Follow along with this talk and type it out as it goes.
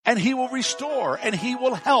and he will restore, and he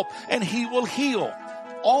will help, and he will heal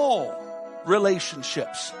all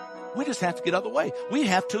relationships. We just have to get out of the way. We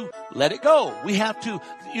have to let it go. We have to,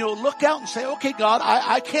 look out and say, okay, God,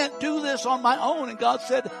 I can't do this on my own. And God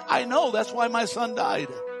said, I know, that's why my son died.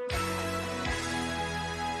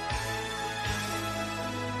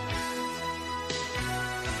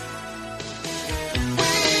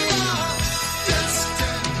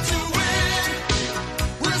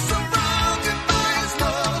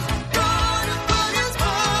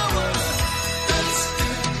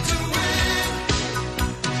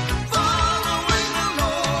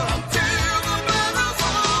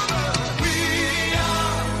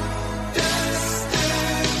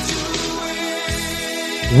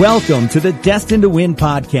 Welcome to the Destined to Win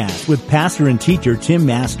podcast with pastor and teacher Tim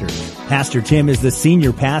Masters. Pastor Tim is the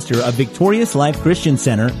senior pastor of Victorious Life Christian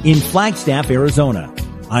Center in Flagstaff, Arizona.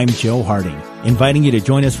 I'm Joe Harding, inviting you to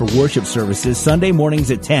join us for worship services Sunday mornings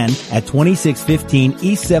at 10 at 2615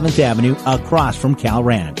 East 7th Avenue across from Cal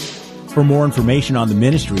Ranch. For more information on the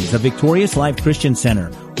ministries of Victorious Life Christian Center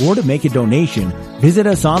or to make a donation, visit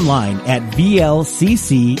us online at vlccaz.org.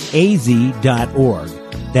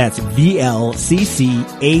 That's vlccaz.org.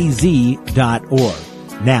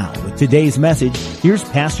 Now, with today's message, here's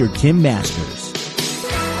Pastor Tim Masters.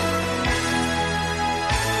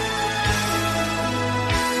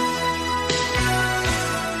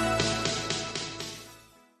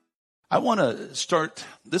 I want to start,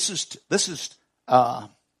 this is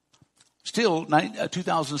still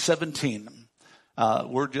 2017.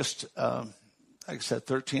 We're just, like I said,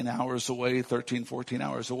 14 hours away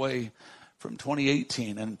from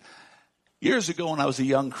 2018. And years ago when I was a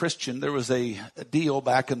young Christian, there was a deal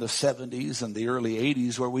back in the 70s and the early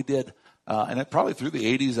 80s where we did, and it probably through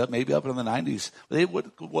the 80s, maybe up in the 90s, they would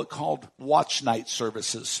what called watch night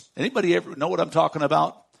services. Anybody ever know what I'm talking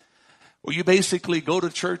about? Well, you basically go to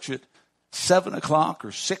church at 7 o'clock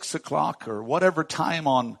or 6 o'clock or whatever time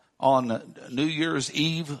on New Year's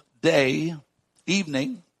Eve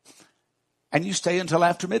evening, and you stay until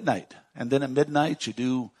after midnight. And then at midnight you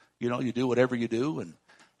do whatever you do,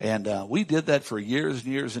 and we did that for years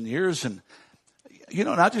and years and years, and and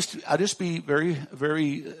I just be very,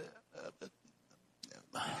 very.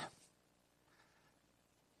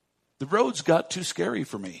 The roads got too scary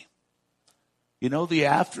for me. The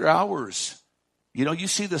after hours. You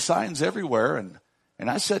see the signs everywhere, and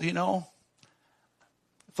I said,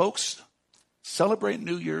 folks, celebrate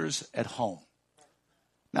New Year's at home.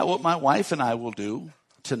 Now, what my wife and I will do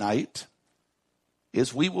tonight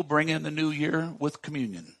is we will bring in the new year with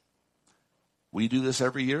communion. We do this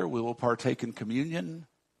every year. We will partake in communion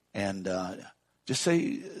and just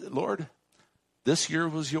say, Lord, this year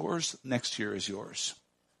was yours, next year is yours.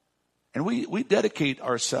 And we dedicate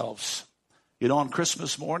ourselves. On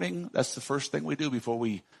Christmas morning, that's the first thing we do before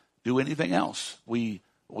we do anything else. We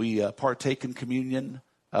partake in communion.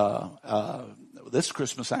 This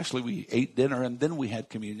Christmas, actually, we ate dinner and then we had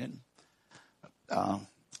communion.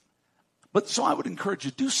 But so I would encourage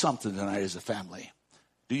you to do something tonight as a family.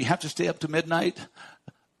 Do you have to stay up to midnight?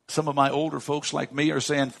 Some of my older folks like me are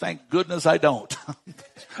saying, thank goodness I don't.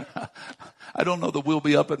 I don't know that we'll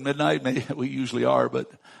be up at midnight. Maybe we usually are, but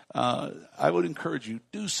I would encourage you,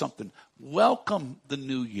 do something. Welcome the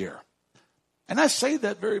new year. And I say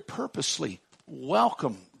that very purposely.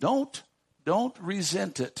 Welcome. Don't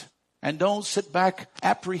resent it. And don't sit back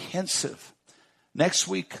apprehensive. Next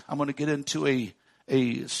week, I'm going to get into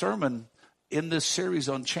a sermon in this series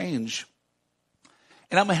on change.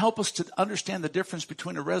 And I'm going to help us to understand the difference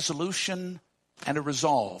between a resolution and a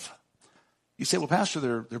resolve. You say, well, Pastor,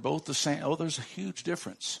 they're both the same. Oh, there's a huge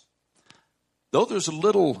difference. Though there's a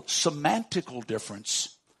little semantical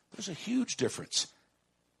difference, there's a huge difference.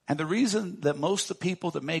 And the reason that most of the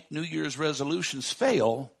people that make New Year's resolutions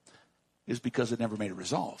fail is because they never made a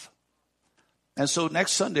resolve. And so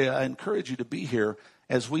next Sunday, I encourage you to be here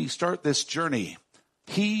as we start this journey.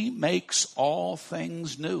 He makes all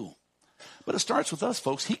things new. But it starts with us,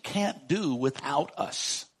 folks. He can't do without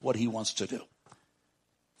us what he wants to do.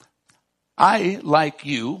 I like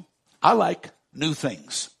new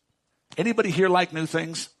things. Anybody here like new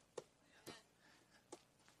things?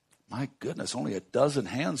 My goodness, only a dozen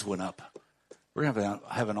hands went up. We're going to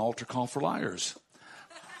have an altar call for liars.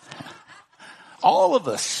 All of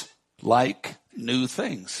us like new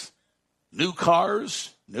things. New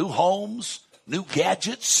cars, new homes, new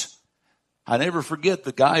gadgets. I never forget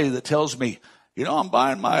the guy that tells me, I'm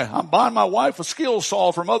buying my wife a skill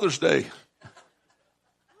saw for Mother's Day.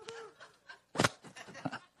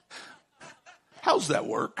 How's that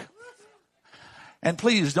work? And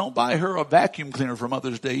please don't buy her a vacuum cleaner for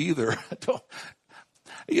Mother's Day either.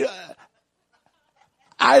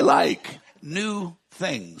 I like new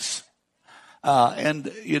things.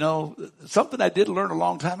 And, something I did learn a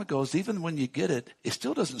long time ago is even when you get it, it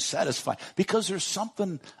still doesn't satisfy because there's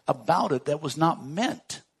something about it that was not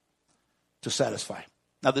meant to satisfy.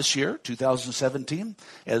 Now, this year, 2017,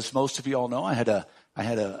 as most of you all know, I had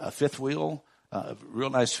a fifth wheel, a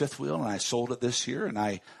real nice fifth wheel, and I sold it this year. And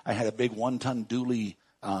I had a big 1-ton dually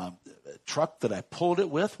truck that I pulled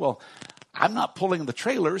it with. Well, I'm not pulling the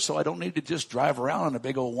trailer, so I don't need to just drive around in a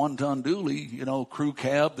big old 1-ton dually, crew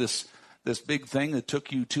cab, this big thing that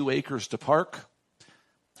took you 2 acres to park.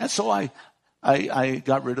 And so I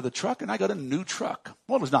got rid of the truck, and I got a new truck.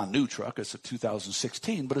 Well, it's not a new truck. It's a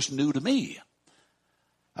 2016, but it's new to me.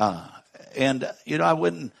 I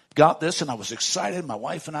went and got this, and I was excited. My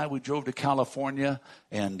wife and we drove to California,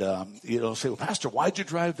 and, say, well, Pastor, why'd you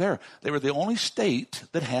drive there? They were the only state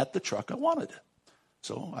that had the truck I wanted.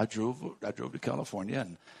 So I drove to California,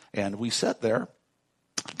 and we sat there.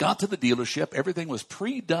 Got to the dealership. Everything was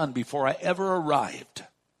pre-done before I ever arrived.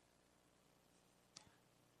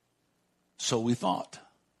 So we thought.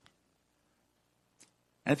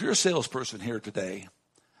 And if you're a salesperson here today,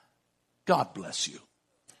 God bless you.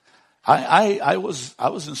 I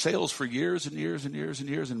was in sales for years and years and years and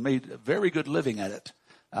years and made a very good living at it.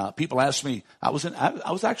 People ask me, I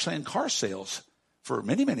was actually in car sales for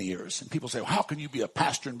many, many years. And people say, well, how can you be a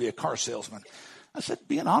pastor and be a car salesman? I said,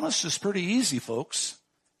 being honest is pretty easy, folks.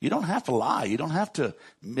 You don't have to lie. You don't have to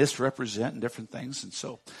misrepresent and different things. And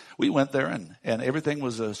so we went there, and everything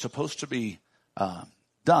was supposed to be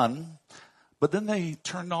done. But then they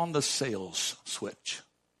turned on the sales switch.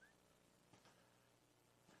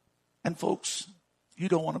 And folks, you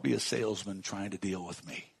don't want to be a salesman trying to deal with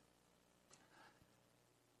me.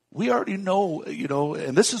 We already know,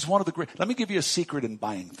 and this is one of the great, let me give you a secret in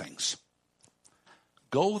buying things.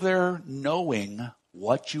 Go there knowing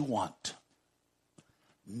what you want.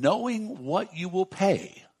 Knowing what you will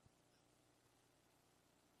pay,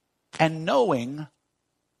 and knowing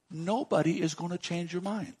nobody is going to change your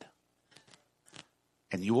mind.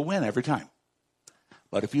 And you will win every time.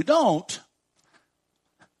 But if you don't,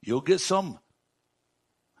 you'll get some,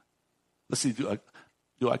 let's see,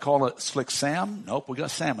 do I call it Slick Sam? Nope, we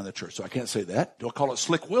got Sam in the church, so I can't say that. Do I call it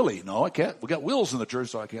Slick Willie? No, I can't. We got Wills in the church,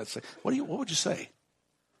 so I can't say. What would you say?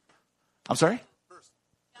 I'm sorry?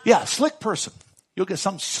 Yeah, slick person. You'll get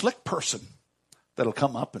some slick person that'll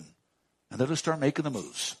come up and they'll start making the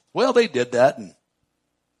moves. Well, they did that. And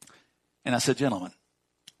I said, gentlemen,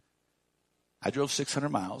 I drove 600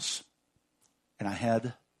 miles and I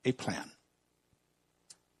had a plan.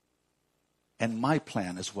 And my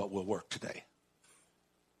plan is what will work today.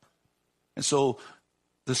 And so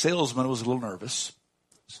the salesman was a little nervous.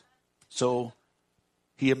 So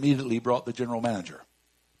he immediately brought the general manager.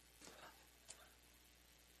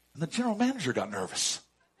 And the general manager got nervous.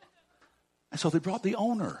 And so they brought the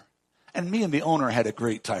owner. And me and the owner had a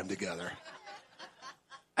great time together.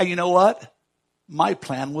 And you know what? My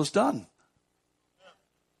plan was done.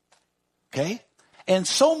 Okay? And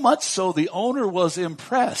so much so the owner was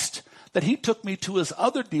impressed that he took me to his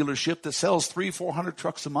other dealership that sells 300-400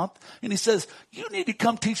 trucks a month. And he says, you need to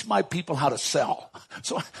come teach my people how to sell.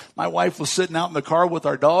 So my wife was sitting out in the car with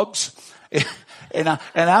our dogs. And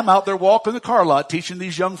I'm out there walking the car lot teaching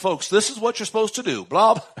these young folks, this is what you're supposed to do,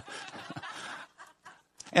 blah, blah.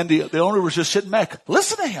 And the owner was just sitting back.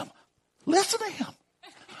 Listen to him. Listen to him.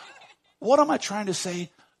 What am I trying to say?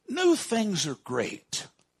 New things are great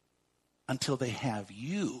until they have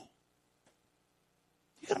you.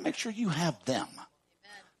 You got to make sure you have them.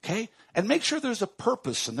 Okay? And make sure there's a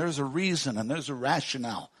purpose and there's a reason and there's a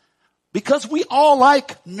rationale. Because we all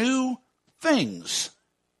like new things.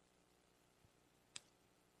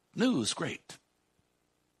 New is great.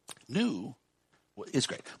 New is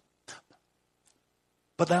great.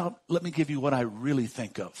 But now let me give you what I really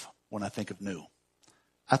think of when I think of new.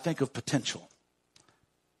 I think of potential.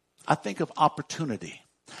 I think of opportunity.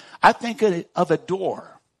 I think of a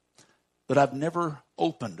door that I've never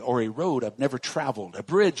opened, or a road I've never traveled, a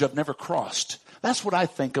bridge I've never crossed. That's what I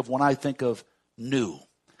think of when I think of new.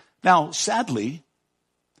 Now, sadly,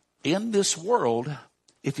 in this world,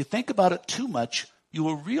 if you think about it too much, you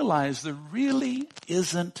will realize there really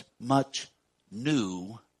isn't much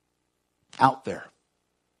new out there.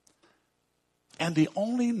 And the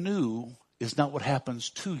only new is not what happens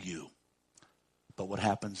to you, but what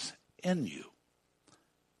happens in you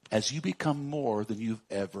as you become more than you've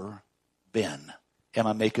ever been. Am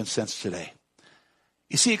I making sense today?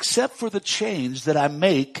 You see, except for the change that I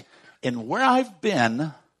make in where I've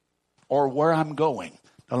been or where I'm going.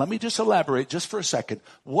 Now, let me just elaborate just for a second.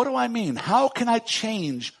 What do I mean? How can I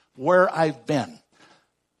change where I've been?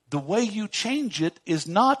 the way you change it is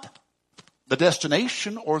not the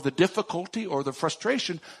destination or the difficulty or the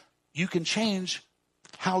frustration. You can change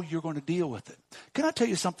how you're going to deal with it. Can I tell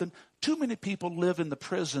you something? Too many people live in the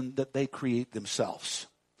prison that they create themselves.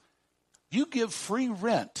 You give free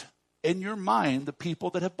rent in your mind the people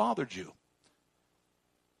that have bothered you.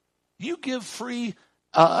 You give free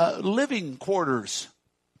living quarters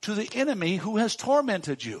to the enemy who has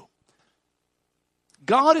tormented you.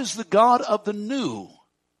 God is the God of the new.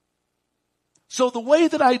 So the way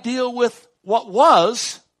that I deal with what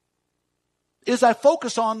was is I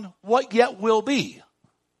focus on what yet will be.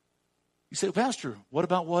 You say, Pastor, what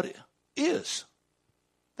about what is?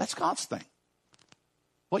 That's God's thing.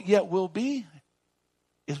 What yet will be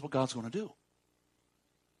is what God's going to do.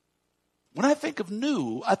 When I think of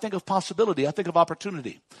new, I think of possibility. I think of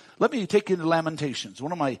opportunity. Let me take you into Lamentations,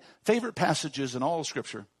 one of my favorite passages in all of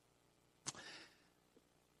Scripture.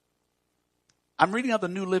 I'm reading out the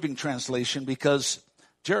New Living Translation because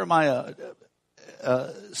Jeremiah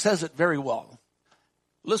says it very well.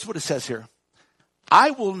 Listen what it says here.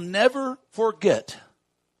 I will never forget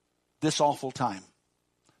this awful time.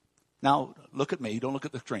 Now, look at me. Don't look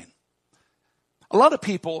at the screen. A lot of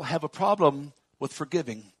people have a problem with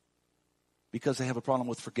forgiving because they have a problem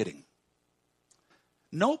with forgetting.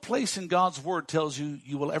 No place in God's Word tells you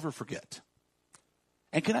you will ever forget.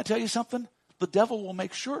 And can I tell you something? The devil will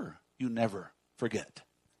make sure you never forget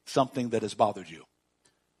something that has bothered you.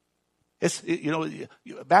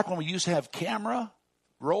 Back when we used to have camera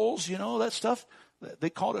rolls, that stuff, they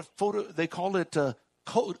called it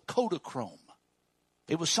Kodachrome.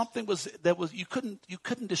 It was something that you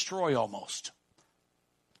couldn't destroy almost.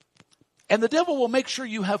 And the devil will make sure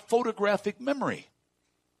you have photographic memory.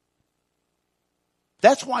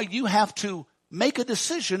 That's why you have to make a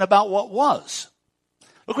decision about what was.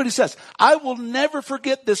 Look what he says. I will never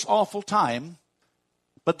forget this awful time.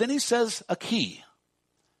 But then he says a key.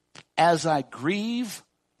 As I grieve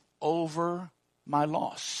over my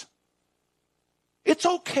loss. It's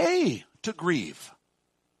okay to grieve.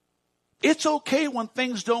 It's okay when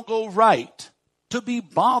things don't go right to be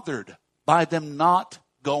bothered by them not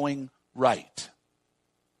going right.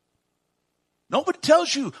 Nobody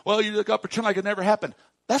tells you, well, you got to pretend like it never happened.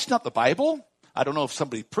 That's not the Bible. I don't know if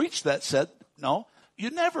somebody preached that said, no,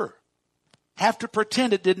 you never have to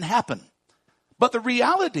pretend it didn't happen. But the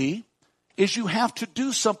reality is you have to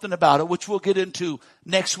do something about it, which we'll get into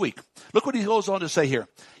next week. Look what he goes on to say here.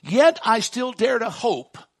 Yet I still dare to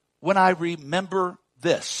hope when I remember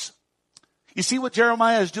this. You see what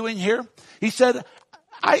Jeremiah is doing here? He said,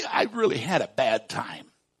 I really had a bad time.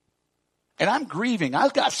 And I'm grieving.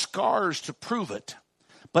 I've got scars to prove it.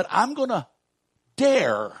 But I'm going to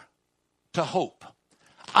dare to hope.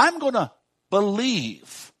 I'm going to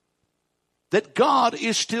believe that God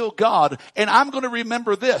is still God. And I'm going to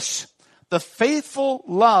remember this. The faithful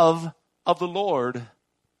love of the Lord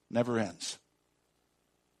never ends.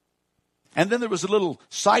 And then there was a little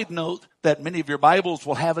side note that many of your Bibles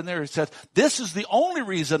will have in there. It says, this is the only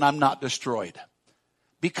reason I'm not destroyed.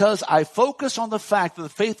 Because I focus on the fact that the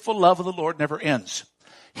faithful love of the Lord never ends.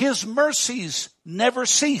 His mercies never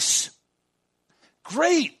cease.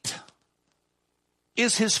 Great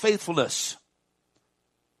is his faithfulness.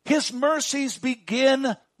 His mercies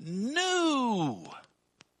begin new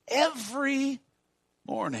every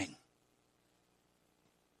morning.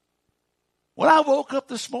 When I woke up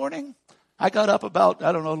this morning, I got up about,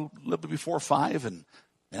 a little bit before 5 and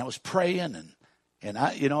I was praying and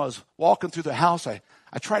I was walking through the house.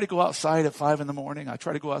 I try to go outside at 5 in the morning. I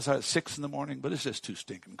try to go outside at 6 in the morning, but it's just too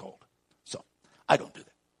stinking cold. So I don't do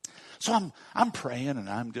that. So I'm praying and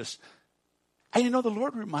and the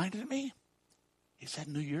Lord reminded me. He said,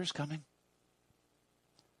 New Year's coming.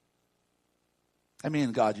 And me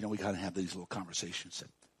and God, we got to have these little conversations. Said,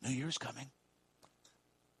 New Year's coming.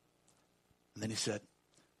 And then he said,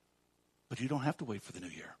 but you don't have to wait for the new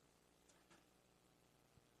year.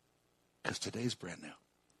 Because today's brand new.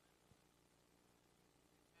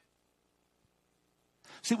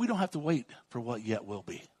 See, we don't have to wait for what yet will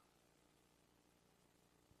be.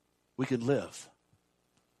 We can live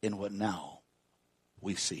in what now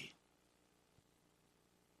we see.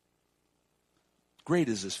 Great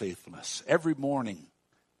is his faithfulness. Every morning,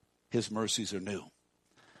 his mercies are new.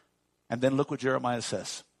 And then look what Jeremiah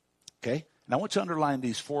says. Okay? And I want you to underline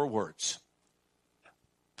these 4 words.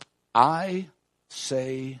 I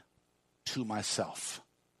say to myself.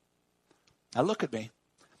 Now look at me.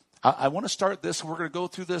 I want to start this. We're going to go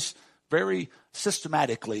through this very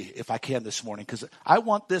systematically, if I can, this morning, because I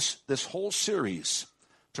want this whole series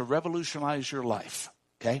to revolutionize your life.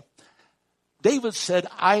 Okay? David said,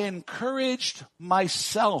 I encouraged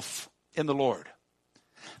myself in the Lord.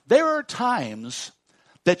 There are times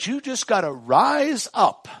that you just got to rise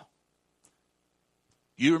up.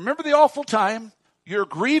 You remember the awful time. You're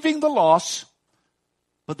grieving the loss.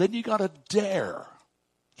 But then you got to dare.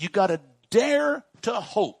 You got to dare to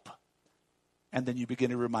hope. And then you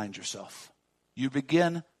begin to remind yourself. You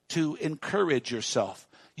begin to encourage yourself.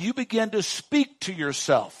 You begin to speak to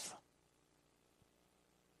yourself.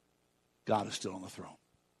 God is still on the throne.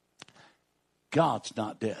 God's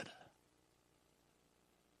not dead.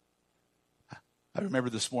 I remember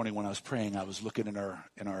this morning when I was praying, I was looking in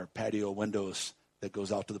our patio windows that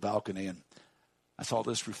goes out to the balcony, and I saw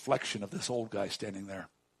this reflection of this old guy standing there.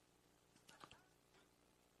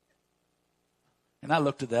 And I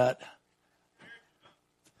looked at that.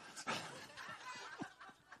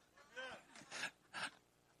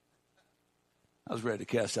 I was ready to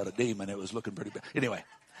cast out a demon. It was looking pretty bad. Anyway,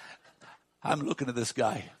 I'm looking at this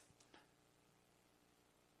guy.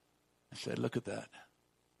 I said, look at that.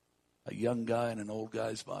 A young guy in an old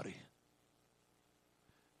guy's body.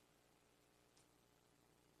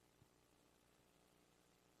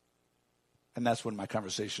 And that's when my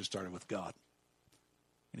conversation started with God.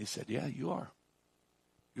 And he said, yeah, you are.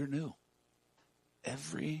 You're new.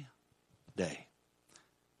 Every day.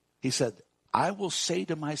 He said, I will say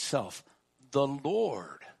to myself, the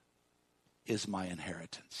Lord is my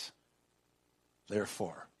inheritance.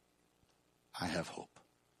 Therefore, I have hope.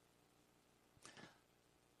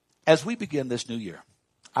 As we begin this new year,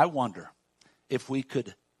 I wonder if we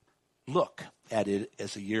could look at it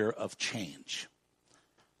as a year of change,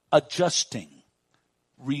 adjusting,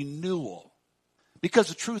 renewal. Because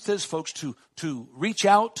the truth is, folks, to reach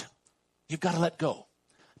out, you've got to let go.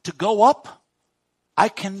 To go up, I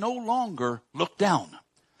can no longer look down.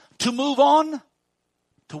 To move on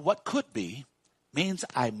to what could be means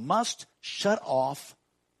I must shut off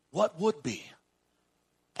what would be.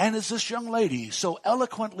 And as this young lady so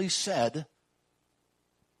eloquently said,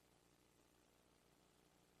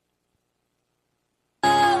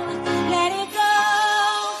 let it go,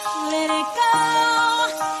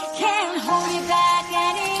 can't hold you back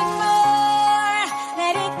anymore.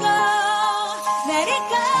 Let it go,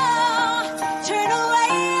 turn away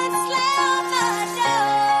and slam the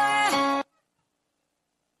door.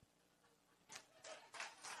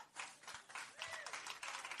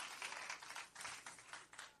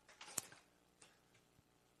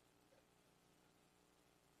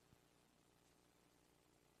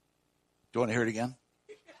 do you want to hear it again?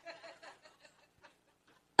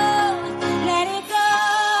 Let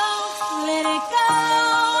it go,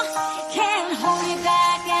 can't hold you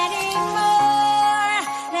back anymore.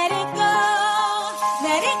 Let it go,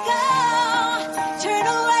 turn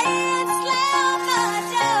away and slam the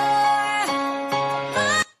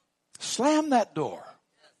door. Slam that door.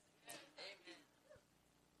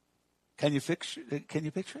 Can you picture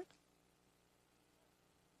it?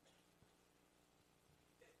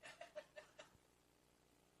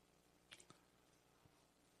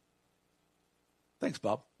 Thanks,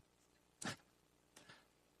 Bob.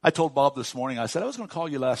 I told Bob this morning, I said, I was going to call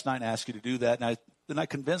you last night and ask you to do that. And then I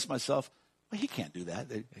convinced myself, well, he can't do that.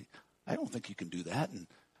 I don't think you can do that. And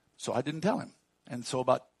so I didn't tell him. And so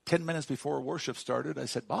about 10 minutes before worship started, I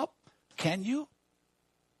said, Bob, can you?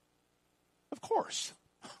 Of course.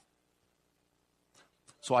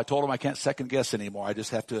 So I told him I can't second guess anymore. I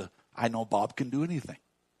just have to, I know Bob can do anything.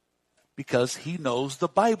 Because he knows the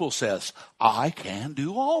Bible says, I can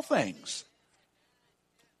do all things.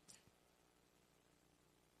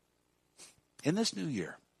 In this new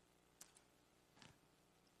year,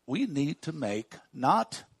 we need to make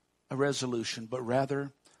not a resolution, but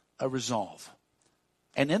rather a resolve.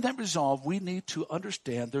 And in that resolve, we need to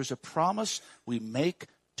understand there's a promise we make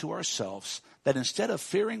to ourselves that instead of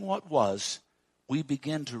fearing what was, we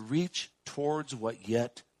begin to reach towards what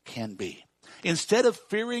yet can be. Instead of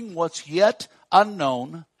fearing what's yet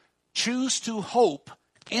unknown, choose to hope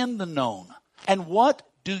in the known. And what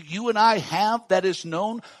do you and I have that is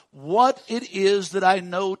known? What it is that I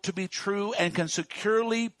know to be true and can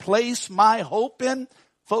securely place my hope in?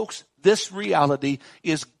 Folks, this reality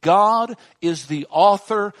is God is the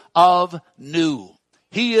author of new.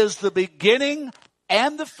 He is the beginning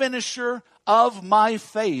and the finisher of my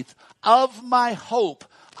faith, of my hope,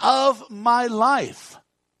 of my life.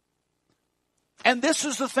 And this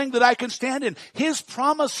is the thing that I can stand in. His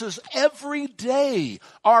promises every day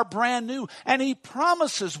are brand new. And he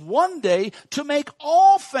promises one day to make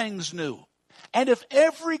all things new. And if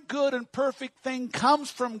every good and perfect thing comes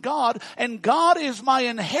from God, and God is my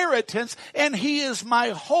inheritance, and he is my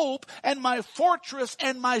hope, and my fortress,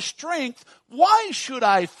 and my strength, why should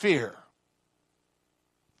I fear?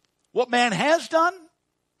 What man has done?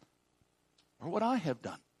 or what I have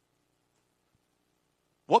done?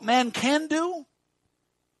 What man can do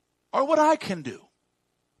or what I can do?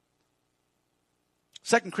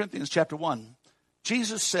 2 Corinthians chapter 1,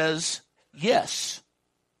 Jesus says yes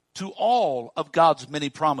to all of God's many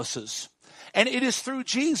promises. And it is through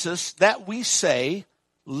Jesus that we say,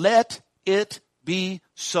 let it be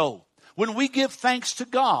so. When we give thanks to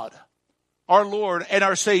God, our Lord and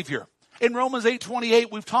our Savior. In Romans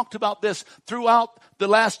 8:28, we've talked about this throughout the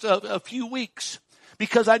last a few weeks.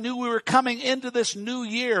 Because I knew we were coming into this new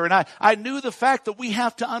year, and I knew the fact that we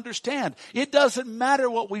have to understand it doesn't matter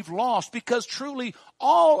what we've lost, because truly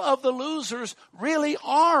all of the losers really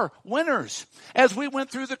are winners. As we went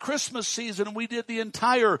through the Christmas season and we did the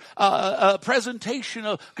entire presentation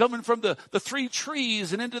of coming from the three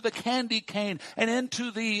trees and into the candy cane and into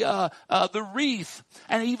the wreath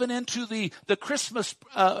and even into the Christmas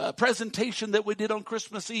presentation that we did on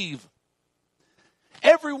Christmas Eve.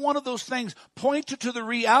 Every one of those things pointed to the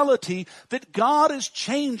reality that God is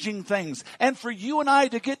changing things. And for you and I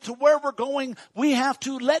to get to where we're going, we have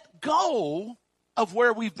to let go of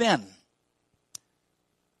where we've been.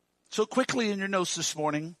 So quickly in your notes this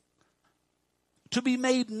morning, to be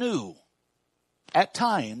made new at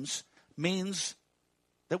times means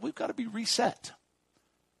that we've got to be reset.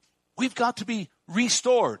 We've got to be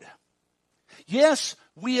restored. Yes,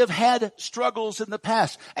 we have had struggles in the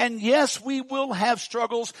past. And yes, we will have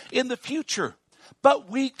struggles in the future. But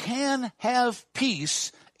we can have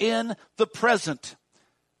peace in the present.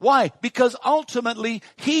 Why? Because ultimately,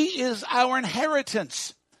 He is our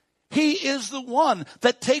inheritance. He is the one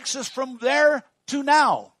that takes us from there to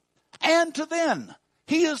now and to then.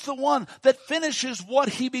 He is the one that finishes what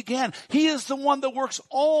He began. He is the one that works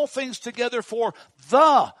all things together for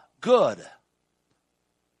the good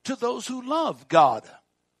to those who love God.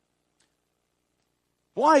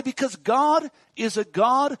 Why? Because God is a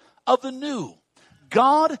God of the new.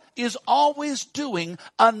 God is always doing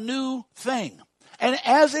a new thing. And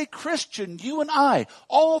as a Christian, you and I,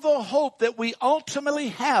 all the hope that we ultimately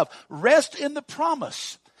have rests in the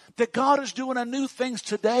promise that God is doing a new things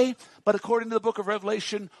today, but according to the book of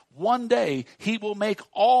Revelation, one day He will make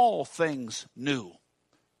all things new.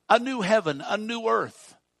 A new heaven, a new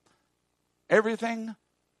earth. Everything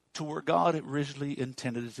to where God originally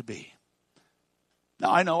intended it to be.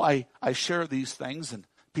 Now, I know I share these things and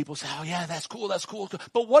people say, oh yeah, that's cool.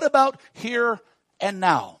 But what about here and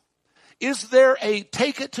now? Is there a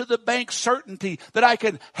take it to the bank certainty that I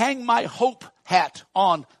can hang my hope hat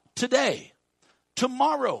on today,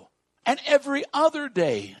 tomorrow, and every other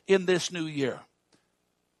day in this new year?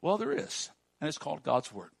 Well, there is, and it's called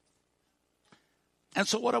God's Word. And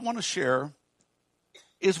so what I want to share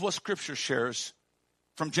is what Scripture shares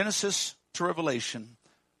from Genesis to Revelation,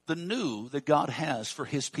 the new that God has for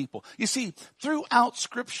His people. You see, throughout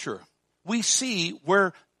Scripture, we see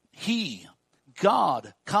where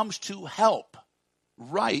God comes to help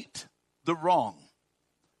right the wrong,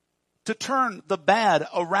 to turn the bad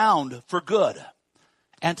around for good,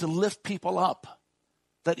 and to lift people up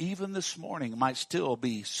that even this morning might still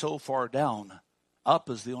be so far down. Up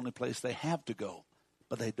is the only place they have to go,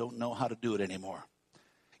 but they don't know how to do it anymore.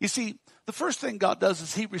 You see, the first thing God does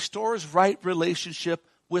is He restores right relationship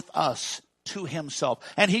with us to Himself.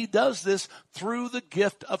 And He does this through the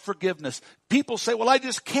gift of forgiveness. People say, well, I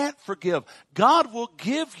just can't forgive. God will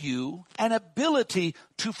give you an ability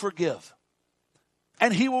to forgive.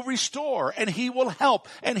 And He will restore, and He will help,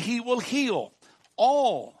 and He will heal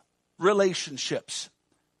all relationships.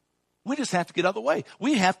 We just have to get out of the way.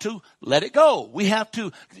 We have to let it go. We have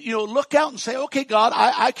to, look out and say, okay, God,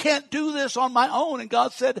 I can't do this on my own. And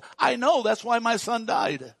God said, I know, that's why my son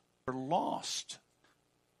died. We're lost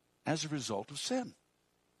as a result of sin.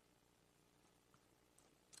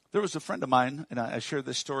 There was a friend of mine, and I shared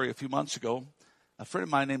this story a few months ago, a friend of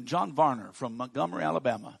mine named John Varner from Montgomery,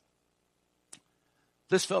 Alabama.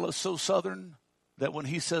 This fellow is so southern that when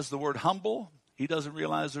he says the word humble, he doesn't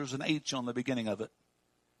realize there's an H on the beginning of it.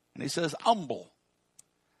 And he says, humble.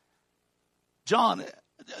 John,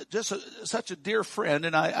 just such a dear friend,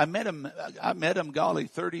 and I met him, golly,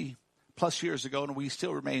 30 plus years ago, and we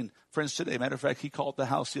still remain friends today. Matter of fact, he called the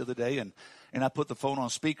house the other day, and I put the phone on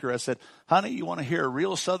speaker. I said, honey, you want to hear a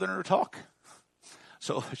real southerner talk?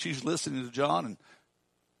 So she's listening to John,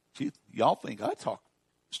 and y'all think I talk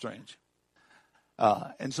strange.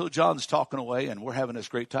 And so John's talking away, and we're having this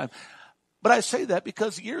great time. But I say that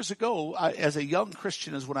because years ago, as a young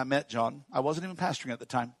Christian is when I met John. I wasn't even pastoring at the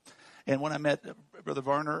time. And when I met Brother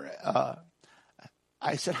Varner,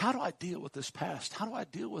 I said, how do I deal with this past? How do I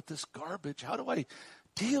deal with this garbage? How do I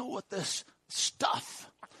deal with this stuff?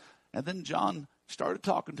 And then John started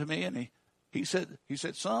talking to me, and he said,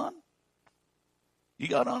 son, You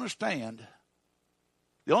got to understand,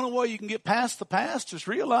 the only way you can get past the past is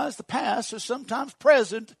realize the past is sometimes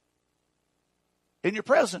present in your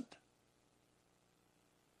present.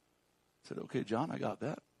 I said, okay, John, I got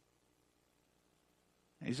that.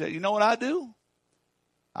 And he said, you know what I do?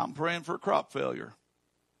 I'm praying for a crop failure.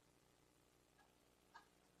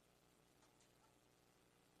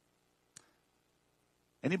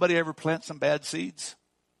 Anybody ever plant some bad seeds?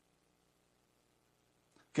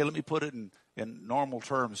 Okay, let me put it in normal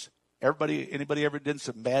terms. Anybody ever did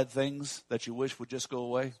some bad things that you wish would just go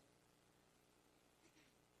away?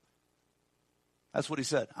 That's what he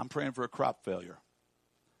said. I'm praying for a crop failure.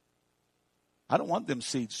 I don't want them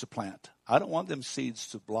seeds to plant. I don't want them seeds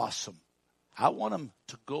to blossom. I want them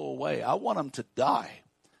to go away. I want them to die.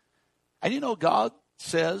 And you know, God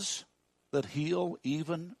says that he'll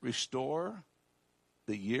even restore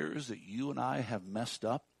the years that you and I have messed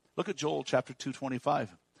up. Look at Joel chapter 2:25.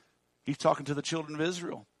 He's talking to the children of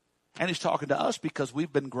Israel. And he's talking to us because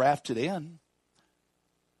we've been grafted in.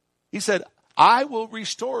 He said, I will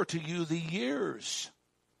restore to you the years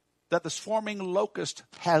that the swarming locust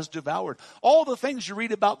has devoured. All the things you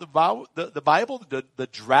read about the Bible, the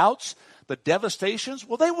droughts, the devastations,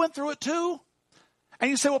 well, they went through it too. And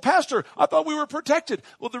you say, well, Pastor, I thought we were protected.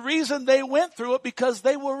 Well, the reason they went through it because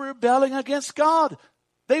they were rebelling against God.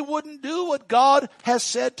 They wouldn't do what God has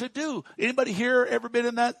said to do. Anybody here ever been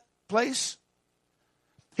in that place?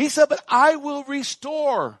 He said, but I will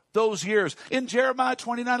restore those years. In Jeremiah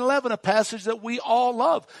 29:11, a passage that we all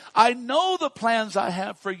love. I know the plans I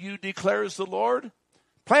have for you, declares the Lord.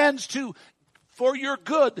 Plans for your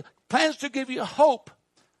good. Plans to give you hope,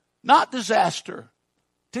 not disaster.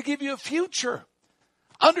 To give you a future.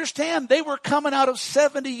 Understand, they were coming out of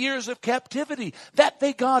 70 years of captivity that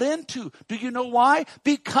they got into. Do you know why?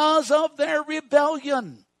 Because of their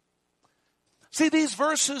rebellion. See, these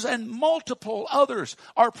verses and multiple others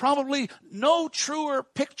are probably no truer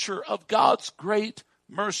picture of God's great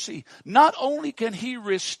mercy. Not only can he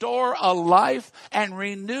restore a life and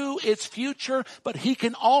renew its future, but he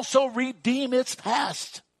can also redeem its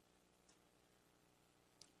past.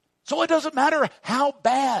 So it doesn't matter how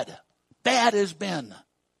bad has been.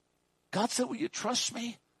 God said, will you trust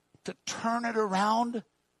me to turn it around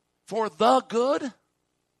for the good?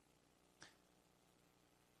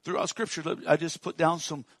 Throughout Scripture, I just put down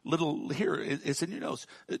some little here. It's in your notes.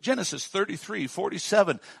 Genesis 33,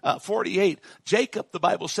 47, 48. Jacob, the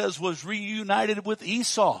Bible says, was reunited with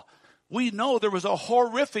Esau. We know there was a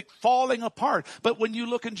horrific falling apart. But when you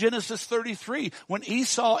look in Genesis 33, when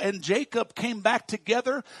Esau and Jacob came back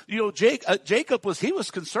together, you know, Jacob was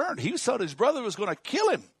concerned. He thought his brother was going to kill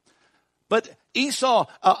him. But Esau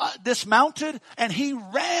dismounted and he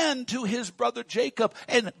ran to his brother Jacob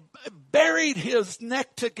and buried his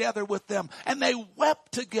neck together with them. And they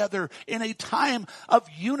wept together in a time of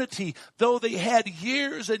unity. Though they had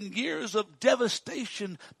years and years of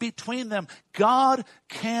devastation between them, God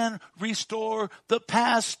can restore the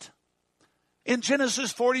past. In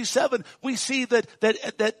Genesis 47, we see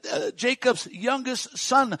that Jacob's youngest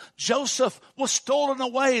son, Joseph, was stolen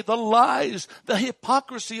away. The lies, the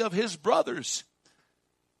hypocrisy of his brothers.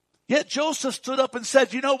 Yet Joseph stood up and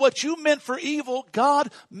said, you know what you meant for evil, God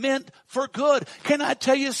meant for good. Can I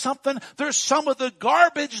tell you something? There's some of the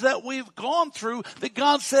garbage that we've gone through that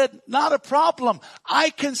God said, not a problem.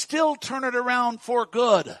 I can still turn it around for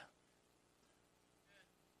good.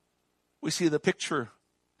 We see the picture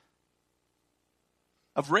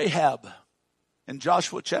of Rahab in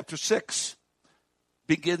Joshua chapter 6.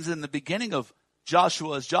 Begins in the beginning of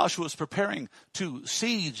Joshua as Joshua is preparing to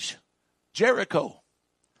siege Jericho.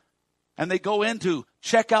 And they go in to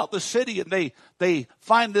check out the city and they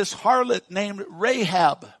find this harlot named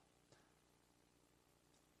Rahab.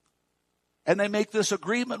 And they make this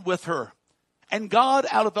agreement with her. And God,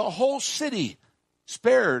 out of the whole city,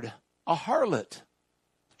 spared a harlot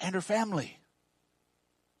and her family.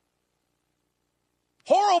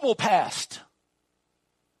 Horrible past.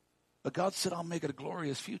 But God said, I'll make it a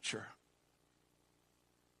glorious future.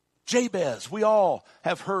 Jabez, we all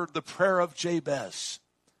have heard the prayer of Jabez.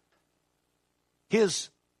 His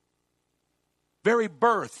very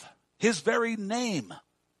birth, his very name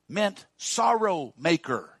meant sorrow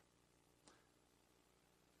maker.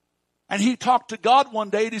 And he talked to God one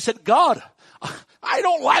day and he said, God, I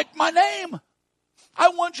don't like my name. I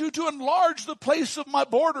want you to enlarge the place of my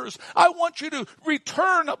borders. I want you to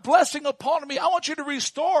return a blessing upon me. I want you to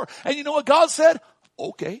restore. And you know what God said?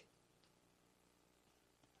 Okay.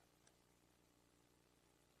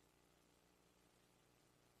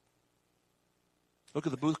 Look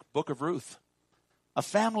at the book of Ruth. A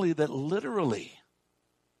family that literally,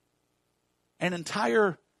 an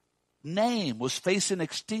entire name was facing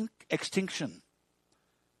extinction.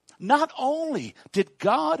 Not only did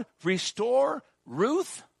God restore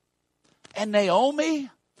Ruth and Naomi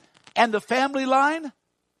and the family line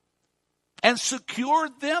and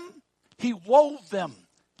secured them, he wove them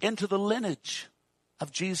into the lineage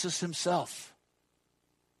of Jesus himself.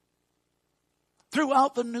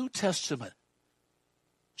 Throughout the New Testament,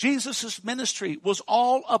 Jesus' ministry was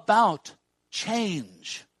all about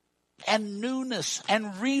change and newness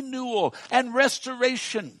and renewal and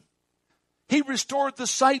restoration. He restored the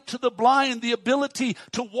sight to the blind, the ability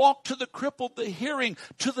to walk to the crippled, the hearing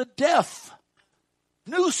to the deaf,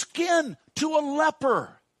 new skin to a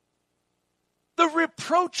leper. The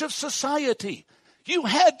reproach of society. You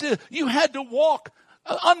had to walk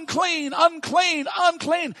unclean, unclean,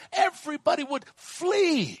 unclean. Everybody would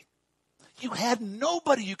flee. You had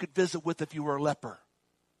nobody you could visit with if you were a leper.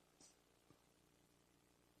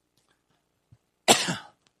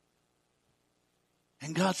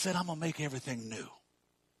 And God said, I'm going to make everything new.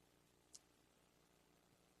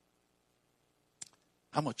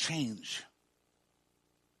 I'm going to change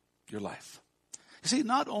your life. You see,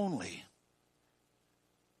 not only,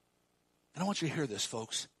 and I want you to hear this,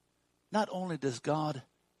 folks, not only does God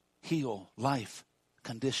heal life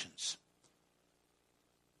conditions,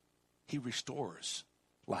 he restores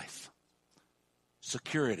life,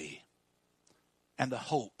 security, and the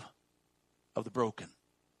hope of the broken.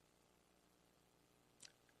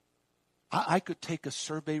 I could take a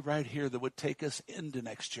survey right here that would take us into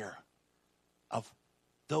next year of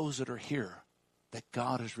those that are here that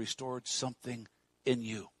God has restored something in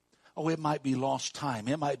you. Oh, it might be lost time.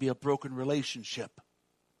 It might be a broken relationship.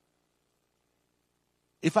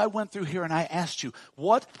 If I went through here and I asked you,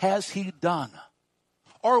 what has he done?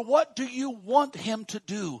 Or what do you want him to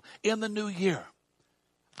do in the new year?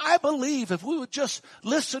 I believe if we would just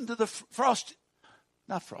listen to the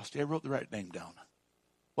not Frosty, I wrote the right name down.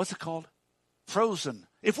 What's it called? Frozen.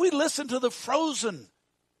 If we listen to the Frozen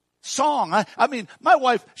song, I mean, my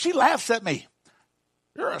wife, she laughs at me.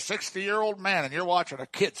 You're a 60-year-old man and you're watching a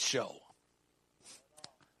kid's show.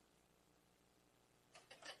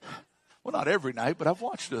 Well, not every night, but I've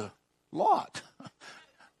watched a lot.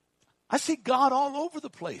 I see God all over the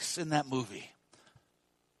place in that movie.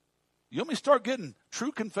 You want me to start getting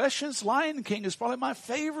True Confessions? Lion King is probably my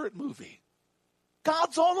favorite movie.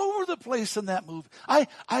 God's all over the place in that movie.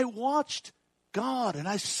 I watched God and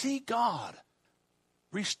I see God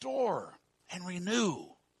restore and renew.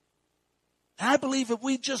 And I believe if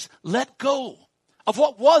we just let go of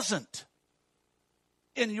what wasn't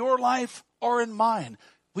in your life or in mine,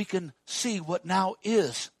 we can see what now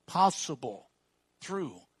is possible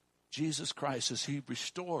through Jesus Christ as he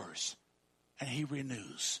restores and he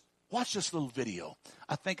renews. Watch this little video.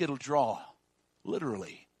 I think it'll draw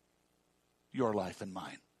literally your life and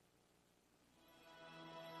mine.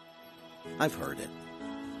 I've heard it.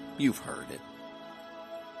 You've heard it.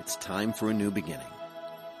 It's time for a new beginning.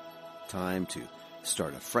 Time to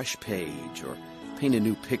start a fresh page or paint a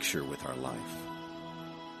new picture with our life.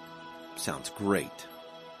 Sounds great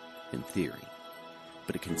in theory,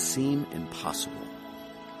 but it can seem impossible.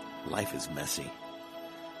 Life is messy.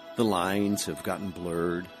 The lines have gotten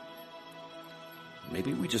blurred.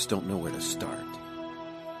 Maybe we just don't know where to start.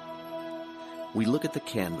 We look at the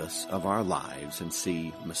canvas of our lives and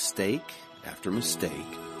see mistake after mistake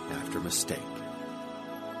after mistake.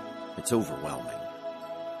 It's overwhelming.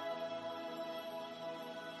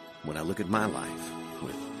 When I look at my life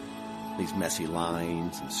with these messy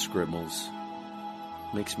lines and scribbles,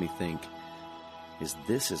 it makes me think, is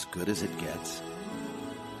this as good as it gets?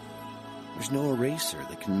 There's no eraser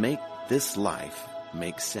that can make this life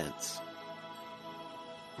make sense.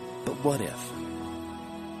 But what if?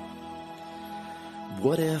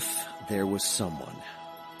 What if there was someone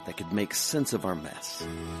that could make sense of our mess?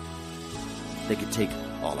 They could take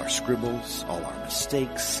all our scribbles, all our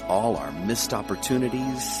mistakes, all our missed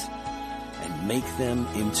opportunities, and make them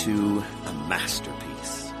into a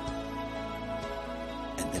masterpiece.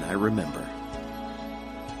 And then I remember,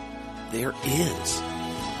 there is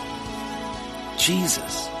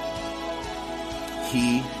Jesus.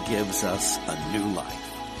 He gives us a new life.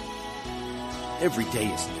 Every day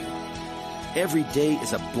is new. Every day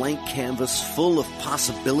is a blank canvas full of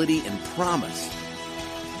possibility and promise.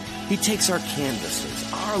 He takes our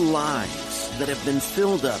canvases, our lives that have been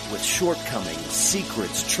filled up with shortcomings,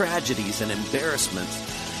 secrets, tragedies, and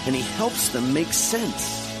embarrassments, and he helps them make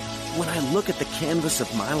sense. When I look at the canvas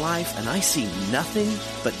of my life and I see nothing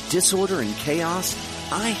but disorder and chaos,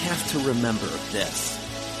 I have to remember this.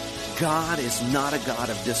 God is not a God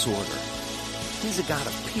of disorder. He's a God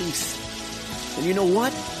of peace. And you know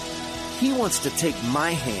what? He wants to take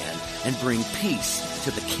my hand and bring peace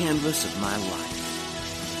to the canvas of my life.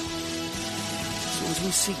 So as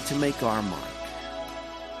we seek to make our mark,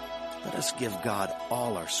 let us give God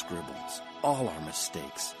all our scribbles, all our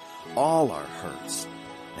mistakes, all our hurts,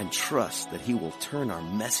 and trust that He will turn our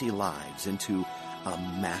messy lives into a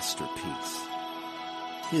masterpiece,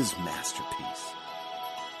 His masterpiece.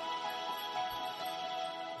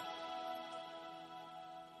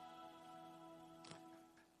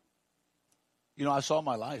 You know, I saw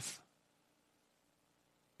my life.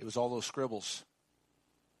 It was all those scribbles.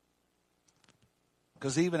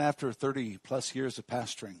 Because even after 30 plus years of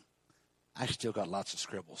pastoring, I still got lots of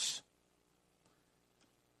scribbles.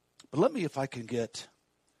 But let me, if I can get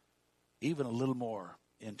even a little more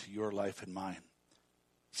into your life and mine.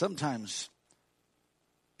 Sometimes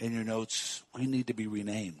in your notes, we need to be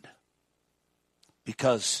renamed.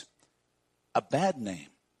 Because a bad name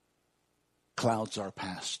clouds our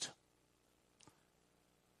past.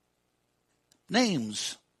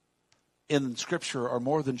 Names in Scripture are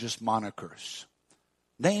more than just monikers.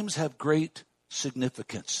 Names have great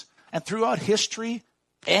significance. And throughout history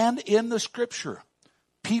and in the Scripture,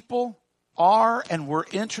 people are and were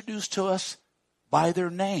introduced to us by their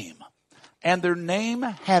name. And their name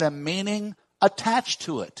had a meaning attached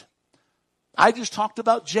to it. I just talked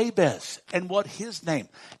about Jabez and what his name.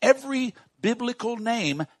 Every biblical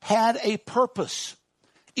name had a purpose.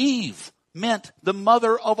 Eve meant the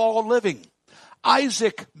mother of all living.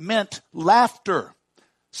 Isaac meant laughter.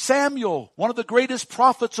 Samuel, one of the greatest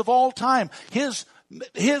prophets of all time, his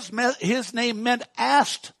name meant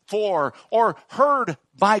asked for or heard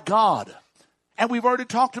by God. And we've already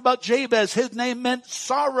talked about Jabez. His name meant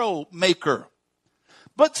sorrow maker.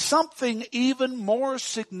 But something even more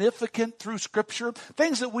significant through Scripture,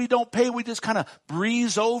 things that we don't pay, we just kind of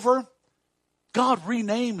breeze over. God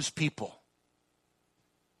renames people.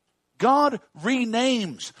 God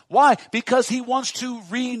renames. Why? Because He wants to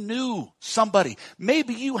renew somebody.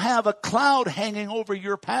 Maybe you have a cloud hanging over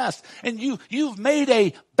your past and you've made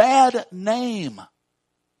a bad name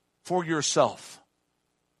for yourself.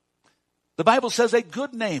 The Bible says a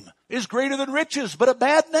good name is greater than riches, but a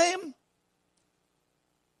bad name?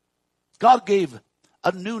 God gave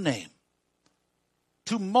a new name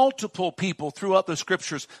to multiple people throughout the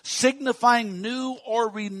Scriptures, signifying new or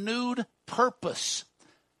renewed purpose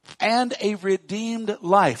and a redeemed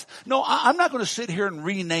life. No, I'm not going to sit here and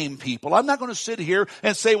rename people. I'm not going to sit here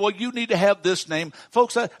and say, well, you need to have this name.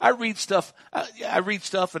 Folks, I read stuff. I read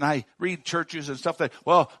stuff and I read churches and stuff that,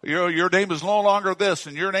 well, your name is no longer this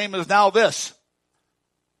and your name is now this.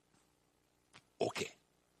 Okay.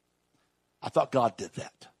 I thought God did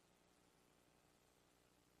that.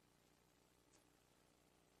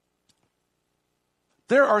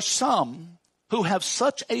 There are some who have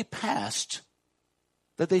such a past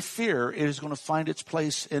that they fear it is going to find its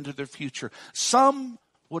place into their future. Some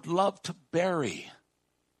would love to bury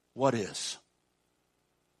what is.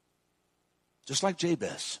 Just like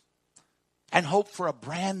Jabez. And hope for a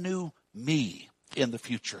brand new me in the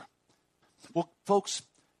future. Well, folks,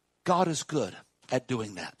 God is good at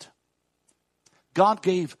doing that. God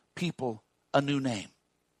gave people a new name.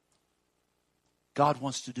 God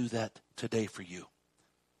wants to do that today for you.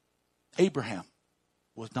 Abraham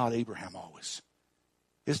was not Abraham always.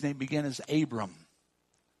 His name began as Abram.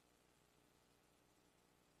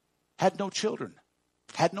 Had no children.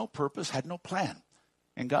 Had no purpose. Had no plan.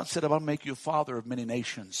 And God said, I'm going to make you a father of many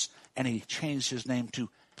nations. And He changed his name to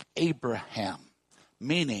Abraham,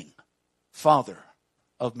 meaning father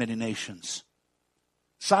of many nations.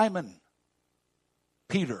 Simon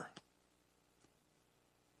Peter.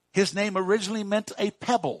 His name originally meant a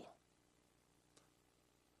pebble.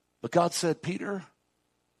 But God said, Peter,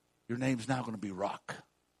 your name's now going to be rock.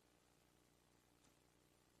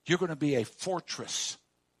 You're going to be a fortress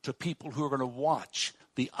to people who are going to watch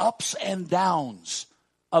the ups and downs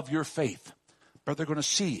of your faith. But they're going to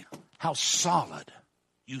see how solid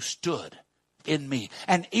you stood in me.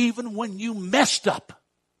 And even when you messed up,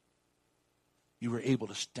 you were able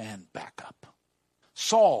to stand back up.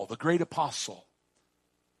 Saul, the great apostle,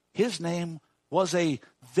 his name was a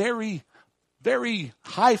very, very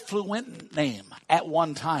highfalutin name at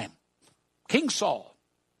one time. King Saul.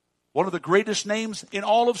 One of the greatest names in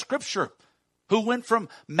all of Scripture, who went from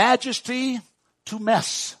majesty to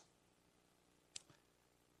mess.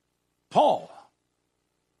 Paul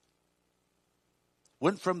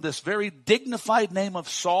went from this very dignified name of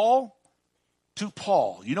Saul to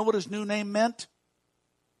Paul. You know what his new name meant?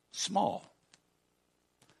 Small.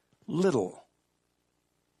 Little.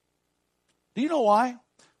 Do you know why?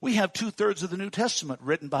 We have 2/3 of the New Testament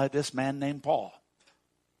written by this man named Paul.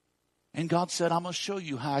 And God said, I'm going to show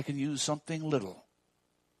you how I can use something little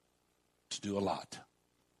to do a lot.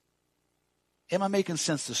 Am I making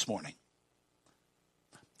sense this morning?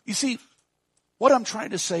 You see, what I'm trying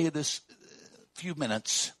to say in this few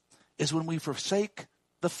minutes is when we forsake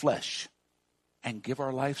the flesh and give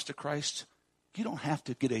our lives to Christ, you don't have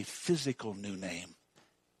to get a physical new name.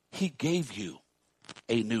 He gave you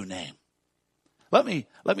a new name. Let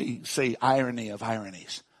me say irony of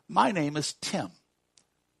ironies. My name is Tim.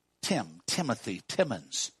 Timothy,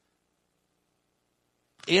 Timmons.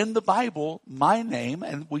 In the Bible, my name,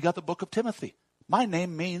 and we got the book of Timothy, my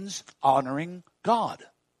name means honoring God.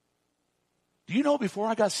 Do you know before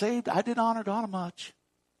I got saved, I didn't honor God much.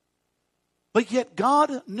 But yet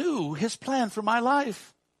God knew his plan for my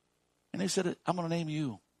life. And he said, I'm going to name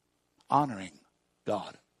you honoring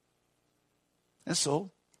God. And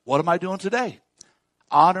so, what am I doing today?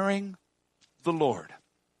 Honoring the Lord.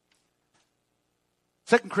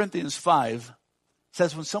 2 Corinthians 5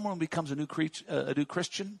 says when someone becomes a new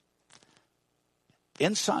Christian,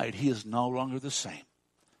 inside he is no longer the same.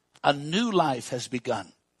 A new life has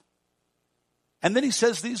begun. And then he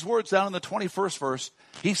says these words down in the 21st verse.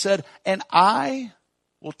 He said, and I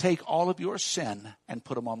will take all of your sin and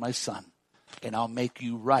put them on my son, and I'll make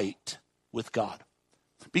you right with God.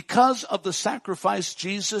 Because of the sacrifice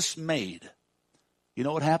Jesus made, you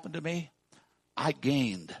know what happened to me? I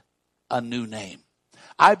gained a new name.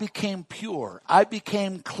 I became pure. I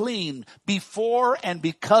became clean before and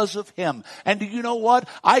because of him. And do you know what?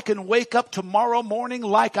 I can wake up tomorrow morning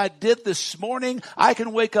like I did this morning. I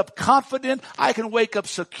can wake up confident. I can wake up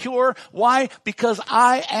secure. Why? Because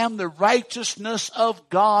I am the righteousness of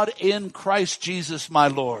God in Christ Jesus, my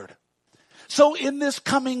Lord. So in this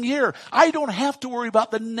coming year, I don't have to worry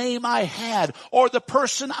about the name I had or the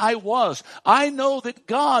person I was. I know that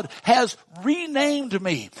God has renamed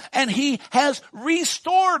me and he has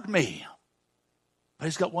restored me. But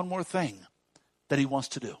he's got one more thing that he wants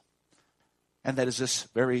to do. And that is this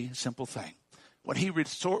very simple thing. When he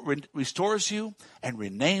restores you and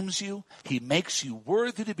renames you, he makes you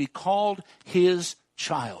worthy to be called his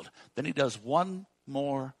child. Then he does one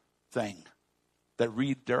more thing that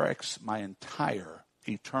redirects my entire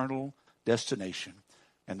eternal destination,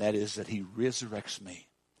 and that is that he resurrects me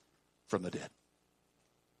from the dead.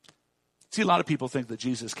 See, a lot of people think that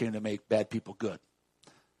Jesus came to make bad people good.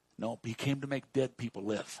 No, he came to make dead people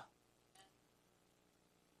live.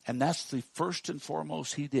 And that's the first and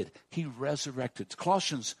foremost he did. He resurrected.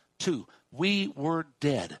 Colossians 2, we were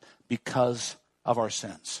dead because of our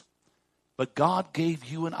sins. But God gave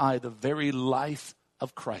you and I the very life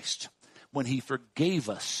of Christ when he forgave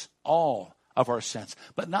us all of our sins.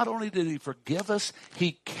 But not only did he forgive us,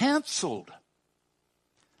 he canceled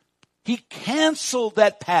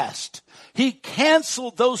that past. He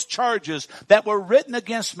canceled those charges that were written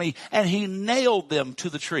against me, and he nailed them to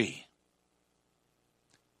the tree.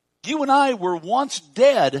 You and I were once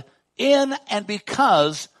dead in and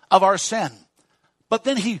because of our sin. But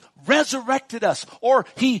then he resurrected us, or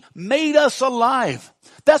he made us alive.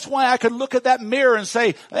 That's why I could look at that mirror and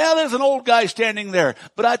say, well, there's an old guy standing there.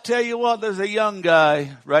 But I tell you what, there's a young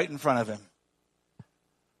guy right in front of him.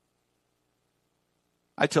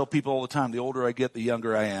 I tell people all the time, the older I get, the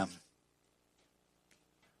younger I am.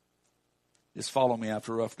 Just follow me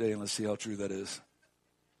after a rough day and let's see how true that is.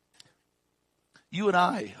 You and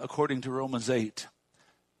I, according to Romans 8,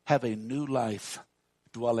 have a new life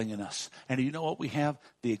dwelling in us. And you know what we have?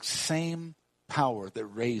 The same power that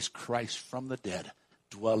raised Christ from the dead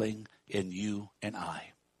dwelling in you and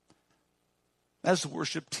I. As the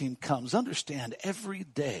worship team comes, understand every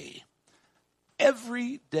day,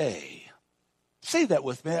 say that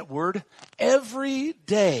with me, that word, every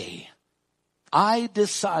day I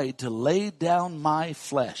decide to lay down my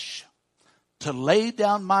flesh, to lay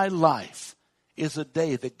down my life, is a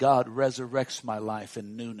day that God resurrects my life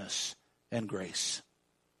in newness and grace.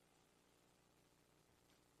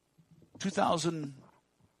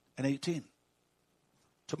 2018.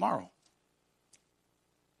 Tomorrow.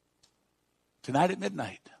 Tonight at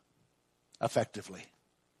midnight. Effectively.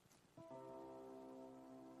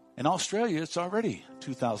 In Australia, it's already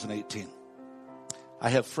 2018. I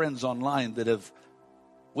have friends online that have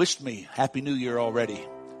wished me Happy New Year already,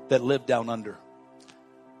 that live down under.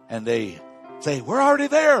 And they say, we're already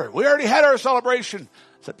there. We already had our celebration.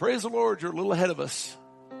 I said, praise the Lord, you're a little ahead of us.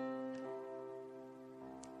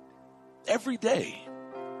 Every day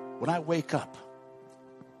when I wake up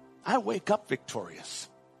victorious.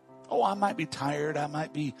 Oh, I might be tired. I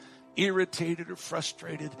might be irritated or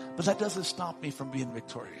frustrated, but that doesn't stop me from being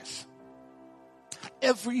victorious.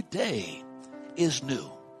 Every day is new.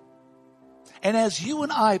 And as you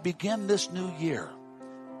and I begin this new year,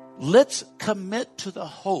 let's commit to the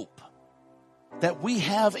hope that we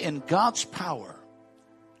have in God's power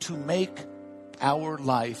to make our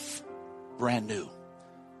life brand new,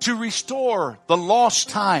 to restore the lost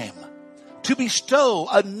time, to bestow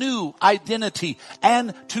a new identity,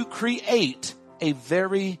 and to create a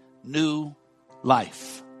very new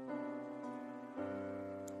life.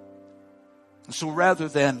 So rather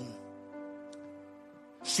than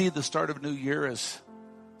see the start of a new year as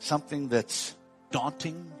something that's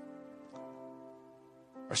daunting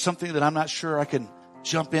or something that I'm not sure I can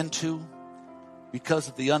jump into because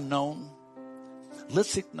of the unknown,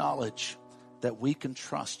 let's acknowledge that we can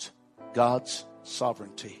trust God's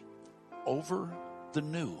sovereignty over the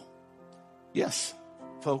new. Yes,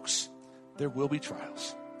 folks, there will be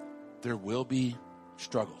trials. There will be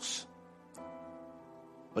struggles.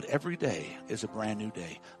 But every day is a brand new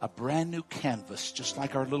day, a brand new canvas, just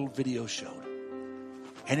like our little video showed.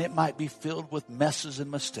 And it might be filled with messes and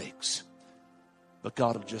mistakes, but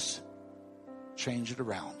God will just change it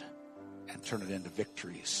around and turn it into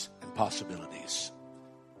victories and possibilities,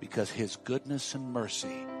 because his goodness and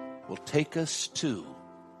mercy will take us to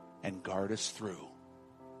and guard us through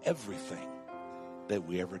everything that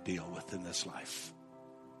we ever deal with in this life.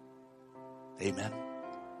 Amen.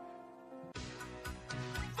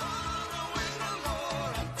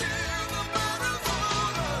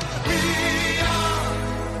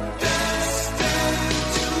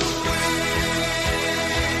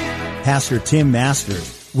 Pastor Tim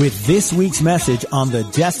Masters with this week's message on the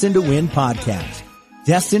Destined to Win podcast.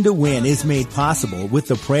 Destined to Win is made possible with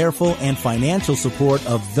the prayerful and financial support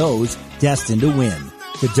of those destined to win.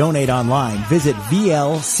 To donate online, visit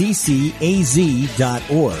vlccaz.org.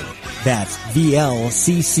 That's vlccaz.org.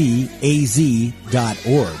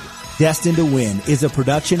 Destined to Win is a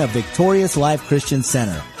production of Victorious Life Christian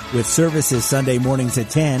Center, with services Sunday mornings at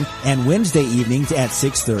 10 and Wednesday evenings at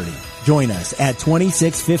 6:30. Join us at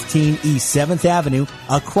 2615 East 7th Avenue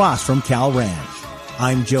across from Cal Ranch.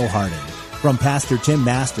 I'm Joe Harding. From Pastor Tim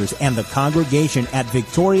Masters and the congregation at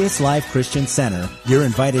Victorious Life Christian Center, you're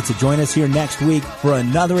invited to join us here next week for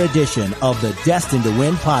another edition of the Destined to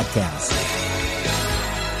Win podcast.